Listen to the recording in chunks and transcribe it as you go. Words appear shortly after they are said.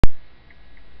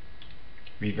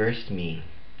Reversed mean.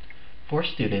 4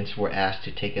 students were asked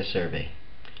to take a survey.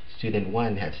 Student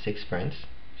 1 had 6 friends,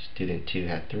 Student 2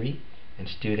 had 3, and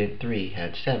Student 3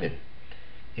 had 7.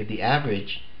 If the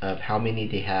average of how many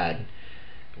they had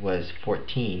was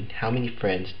 14, how many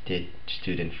friends did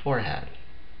Student 4 have?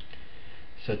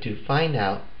 So to find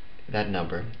out that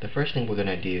number, the first thing we're going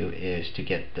to do is to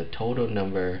get the total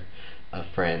number of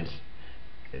friends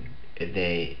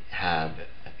they have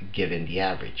given the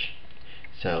average.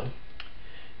 So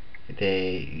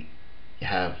they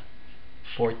have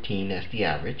 14 as the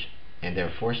average, and there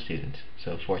are 4 students,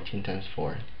 so 14 times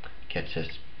 4 gets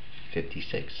us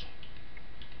 56.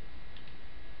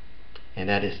 And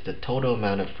that is the total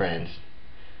amount of friends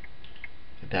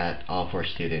that all 4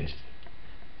 students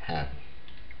have.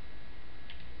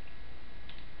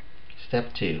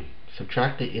 Step 2.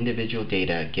 Subtract the individual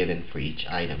data given for each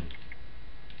item.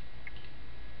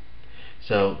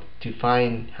 So to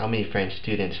find how many friends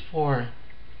students 4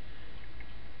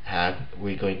 have,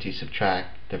 we're going to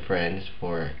subtract the friends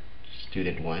for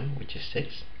student 1, which is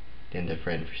 6, then the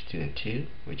friend for student 2,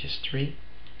 which is 3,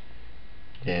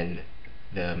 then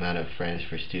the amount of friends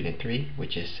for student 3,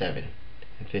 which is 7.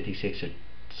 And 56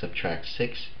 subtract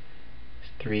 6,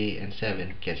 3, and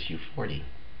 7 gets you 40.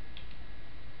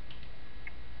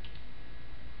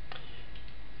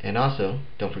 And also,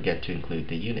 don't forget to include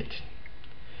the units.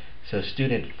 So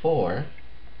student 4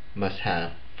 must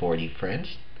have 40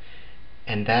 friends,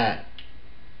 and that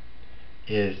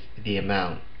is the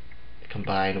amount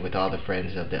combined with all the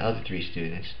friends of the other 3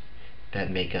 students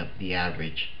that make up the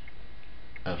average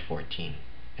of 14.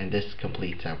 And this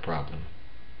completes our problem.